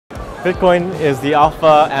Bitcoin is the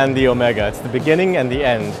alpha and the omega. It's the beginning and the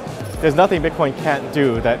end. There's nothing Bitcoin can't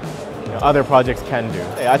do that other projects can do.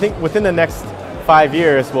 I think within the next 5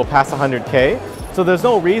 years, we'll pass 100K. So there's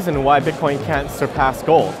no reason why Bitcoin can't surpass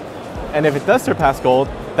gold. And if it does surpass gold,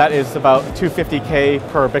 that is about 250K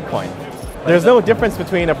per Bitcoin. There's no difference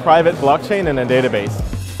between a private blockchain and a database.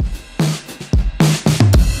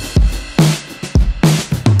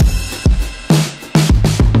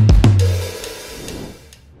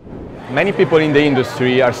 Many people in the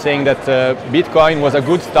industry are saying that Bitcoin was a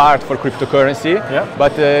good start for cryptocurrency,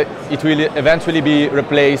 but it will eventually be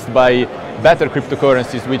replaced by better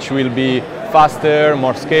cryptocurrencies, which will be faster,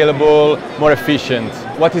 more scalable, more efficient.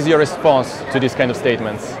 What is your response to these kind of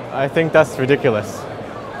statements? I think that's ridiculous.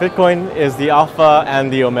 Bitcoin is the alpha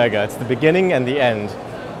and the omega. It's the beginning and the end.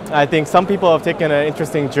 I think some people have taken an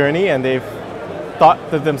interesting journey and they've thought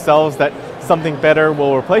to themselves that something better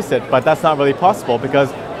will replace it, but that's not really possible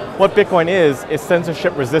because what Bitcoin is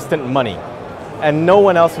censorship-resistant money, and no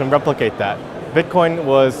one else can replicate that. Bitcoin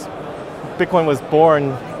was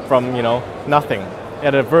born from nothing. It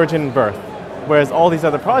had a virgin birth, whereas all these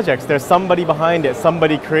other projects, there's somebody behind it,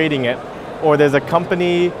 somebody creating it, or there's a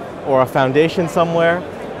company or a foundation somewhere.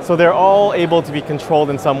 So they're all able to be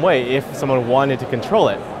controlled in some way if someone wanted to control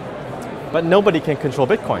it. But nobody can control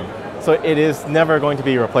Bitcoin, so it is never going to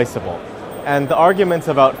be replaceable. And the arguments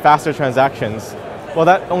about faster transactions, well,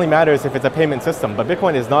 that only matters if it's a payment system, but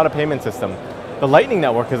Bitcoin is not a payment system. The Lightning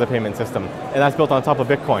Network is a payment system, and that's built on top of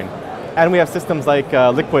Bitcoin. And we have systems like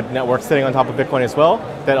Liquid Network sitting on top of Bitcoin as well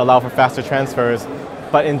that allow for faster transfers.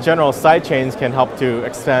 But in general, sidechains can help to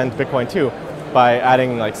expand Bitcoin too by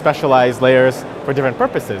adding specialized layers for different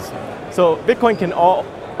purposes. So Bitcoin can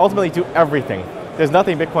ultimately do everything. There's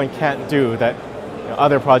nothing Bitcoin can't do that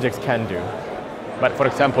other projects can do. But for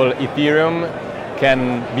example, Ethereum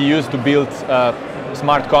can be used to build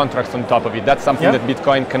smart contracts on top of it. That's something that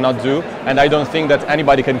Bitcoin cannot do, and I don't think that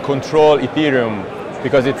anybody can control Ethereum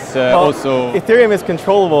because it's also... Ethereum is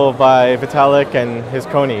controllable by Vitalik and his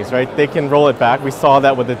cronies, right? They can roll it back. We saw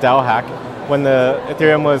that with the DAO hack. When the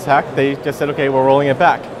Ethereum was hacked, they just said, okay, we're rolling it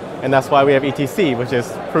back. And that's why we have ETC, which is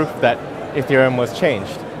proof that Ethereum was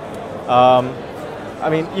changed. I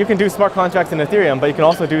mean, you can do smart contracts in Ethereum, but you can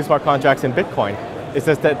also do smart contracts in Bitcoin. It's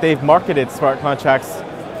just that they've marketed smart contracts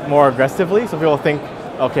more aggressively, so people think,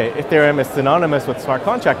 okay, Ethereum is synonymous with smart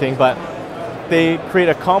contracting, but they create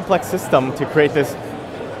a complex system to create this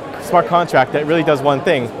smart contract that really does one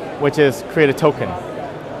thing, which is create a token.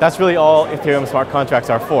 That's really all Ethereum smart contracts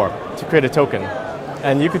are for, to create a token.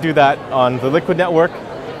 And you could do that on the Liquid Network,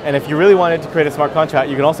 and if you really wanted to create a smart contract,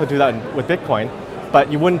 you can also do that with Bitcoin,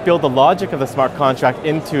 but you wouldn't build the logic of the smart contract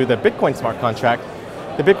into the Bitcoin smart contract.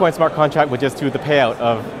 The Bitcoin smart contract would just do the payout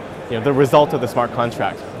of the result of the smart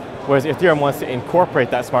contract, whereas Ethereum wants to incorporate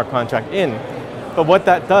that smart contract in. But what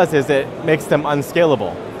that does is it makes them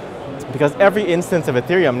unscalable, because every instance of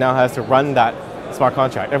Ethereum now has to run that smart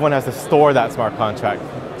contract. Everyone has to store that smart contract.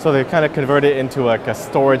 So they kind of convert it into a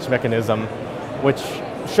storage mechanism, which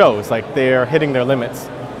shows they're hitting their limits.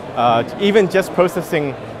 Even just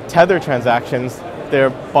processing Tether transactions,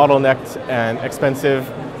 they're bottlenecked and expensive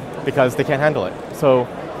because they can't handle it. So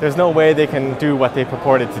there's no way they can do what they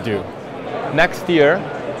purported to do. Next year,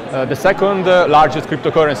 the second largest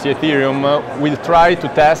cryptocurrency, Ethereum, will try to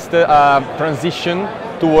test a transition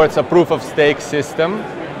towards a proof-of-stake system.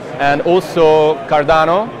 And also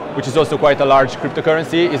Cardano, which is also quite a large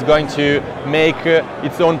cryptocurrency, is going to make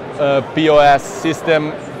its own POS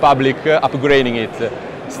system public, upgrading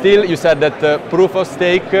it. Still, you said that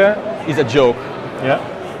proof-of-stake is a joke. Yeah.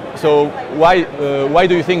 So why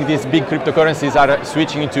do you think these big cryptocurrencies are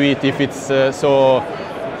switching to it if it's so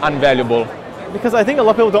unvaluable? Because I think a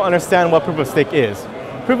lot of people don't understand what proof-of-stake is.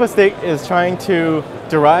 Proof-of-stake is trying to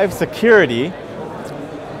derive security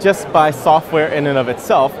just by software in and of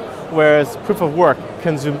itself, whereas proof-of-work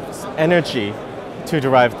consumes energy to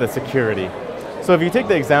derive the security. So if you take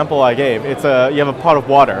the example I gave, you have a pot of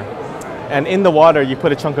water, and in the water you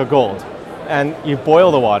put a chunk of gold, and you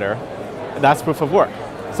boil the water. That's proof-of-work.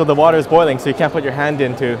 So the water is boiling, so you can't put your hand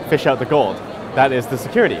in to fish out the gold. That is the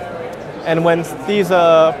security. And when these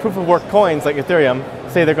proof-of-work coins like Ethereum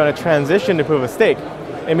say they're going to transition to proof-of-stake,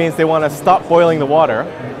 it means they want to stop boiling the water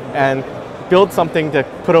and build something to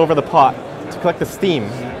put over the pot to collect the steam,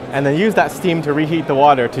 and then use that steam to reheat the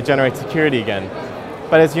water to generate security again.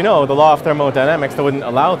 But as you know, the law of thermodynamics wouldn't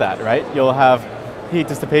allow that, right? You'll have heat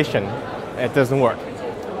dissipation. It doesn't work.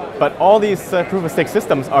 But all these proof-of-stake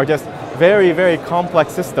systems are just very, very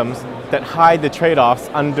complex systems that hide the trade-offs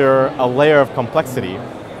under a layer of complexity,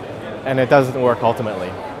 and it doesn't work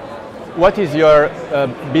ultimately. What is your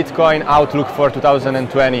Bitcoin outlook for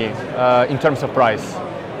 2020 in terms of price?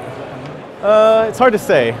 It's hard to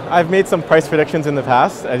say. I've made some price predictions in the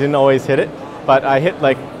past. I didn't always hit it, but I hit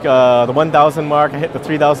like the 1,000 mark, I hit the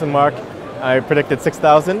 3,000 mark, I predicted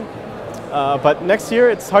 6,000. But next year,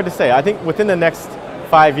 it's hard to say. I think within the next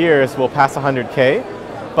 5 years, we'll pass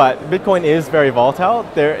 100K, but Bitcoin is very volatile.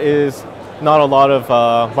 There is not a lot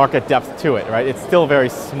of market depth to it, right? It's still very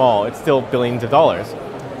small. It's still billions of dollars.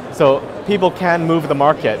 So people can move the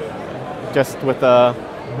market just with a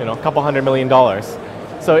couple $100 million.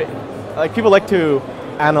 So like people like to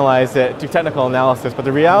analyze it, do technical analysis, but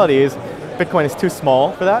the reality is Bitcoin is too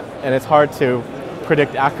small for that, and it's hard to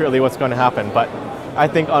predict accurately what's going to happen. But I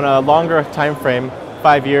think on a longer time frame,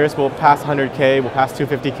 5 years, we'll pass 100K, we'll pass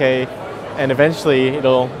 250K, and eventually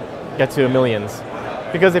it'll get to millions.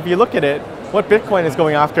 Because if you look at it, what Bitcoin is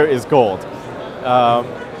going after is gold.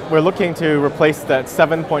 We're looking to replace that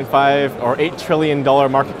 7.5 or $8 trillion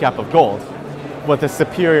market cap of gold with a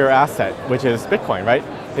superior asset, which is Bitcoin, right?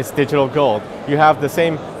 It's digital gold. You have the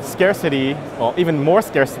same scarcity, well, even more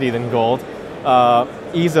scarcity than gold,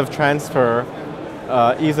 ease of transfer,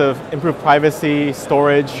 ease of improved privacy,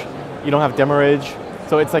 storage, you don't have demurrage.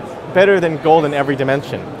 So it's like better than gold in every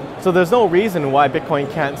dimension. So there's no reason why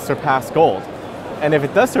Bitcoin can't surpass gold. And if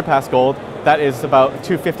it does surpass gold, that is about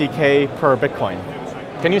 250K per Bitcoin.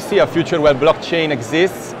 Can you see a future where blockchain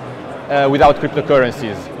exists without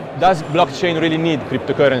cryptocurrencies? Does blockchain really need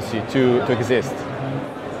cryptocurrency to exist?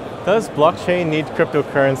 Does blockchain need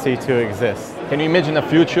cryptocurrency to exist? Can you imagine a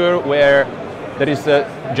future where there is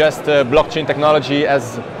just blockchain technology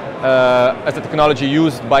as a technology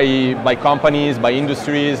used by companies, by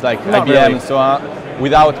industries like Not IBM really. and so on,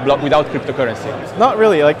 without cryptocurrency? Not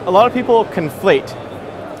really. Like a lot of people conflate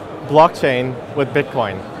blockchain with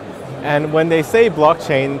Bitcoin. And when they say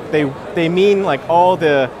blockchain, they mean like all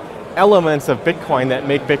the elements of Bitcoin that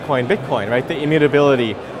make Bitcoin Bitcoin, right? The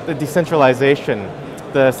immutability, the decentralization,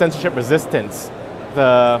 the censorship resistance,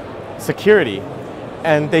 the security.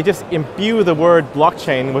 And they just imbue the word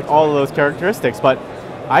blockchain with all of those characteristics. But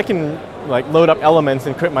I can like load up Elements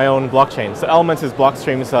and create my own blockchain. So Elements is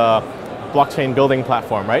Blockstream's blockchain building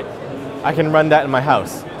platform, right? I can run that in my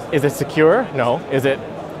house. Is it secure? No. Is it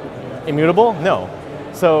immutable? No.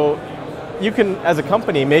 So you can, as a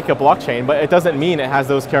company, make a blockchain, but it doesn't mean it has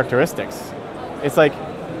those characteristics. It's like,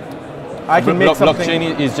 I can make something...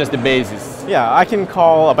 Blockchain is just the basis. Yeah, I can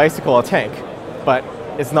call a bicycle a tank, but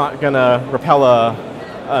it's not going to repel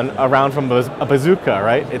a round from a bazooka,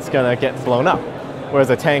 right? It's going to get blown up, whereas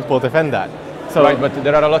a tank will defend that. So, right, but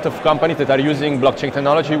there are a lot of companies that are using blockchain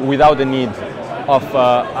technology without the need of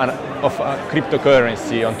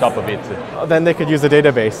cryptocurrency on top of it. Then they could use a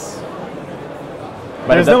database.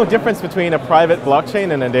 But there's no difference between a private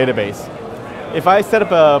blockchain and a database. If I set up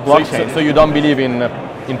a blockchain... So you don't believe in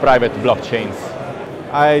private blockchains?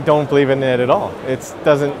 I don't believe in it at all. It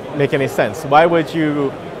doesn't make any sense. Why would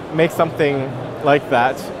you make something like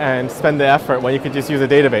that and spend the effort when you could just use a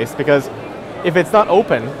database? Because if it's not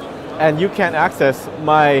open and you can't access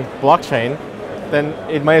my blockchain, then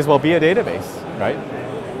it might as well be a database, right?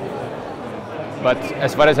 But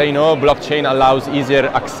as far as I know, blockchain allows easier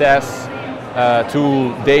access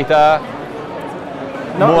to data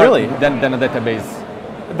Not really. than a database.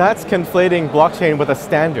 That's conflating blockchain with a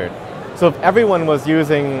standard. So if everyone was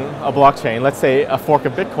using a blockchain, let's say a fork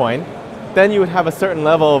of Bitcoin, then you would have a certain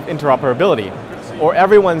level of interoperability. Or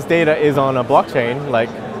everyone's data is on a blockchain, like,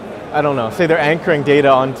 I don't know, say they're anchoring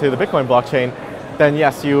data onto the Bitcoin blockchain, then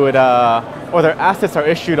yes, you would, or their assets are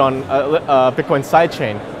issued on a Bitcoin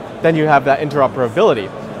sidechain, then you have that interoperability.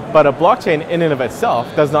 But a blockchain in and of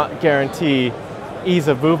itself does not guarantee ease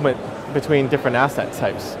of movement between different asset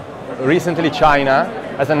types. Recently, China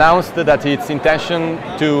has announced that its intention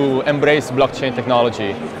to embrace blockchain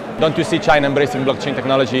technology. Don't you see China embracing blockchain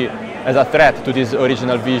technology as a threat to this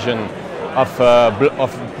original vision of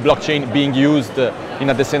blockchain being used in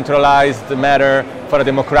a decentralized manner for a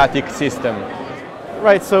democratic system?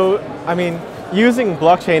 Right, so, I mean, using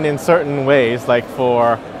blockchain in certain ways, like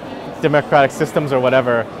for democratic systems or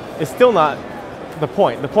whatever, is still not the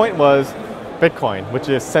point. The point was Bitcoin, which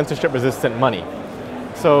is censorship-resistant money.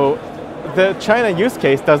 So the China use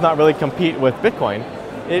case does not really compete with Bitcoin.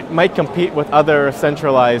 It might compete with other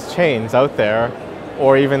centralized chains out there,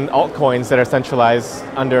 or even altcoins that are centralized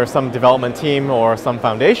under some development team or some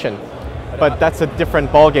foundation. But that's a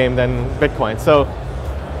different ballgame than Bitcoin. So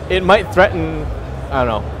it might threaten, I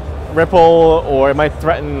don't know, Ripple, or it might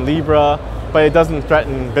threaten Libra, but it doesn't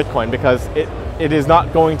threaten Bitcoin because it is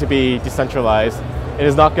not going to be decentralized. It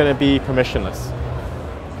is not going to be permissionless.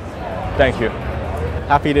 Thank you.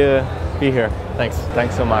 Happy to be here. Thanks.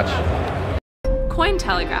 Thanks so much.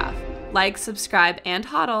 Telegraph. Like, subscribe, and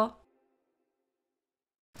hodl.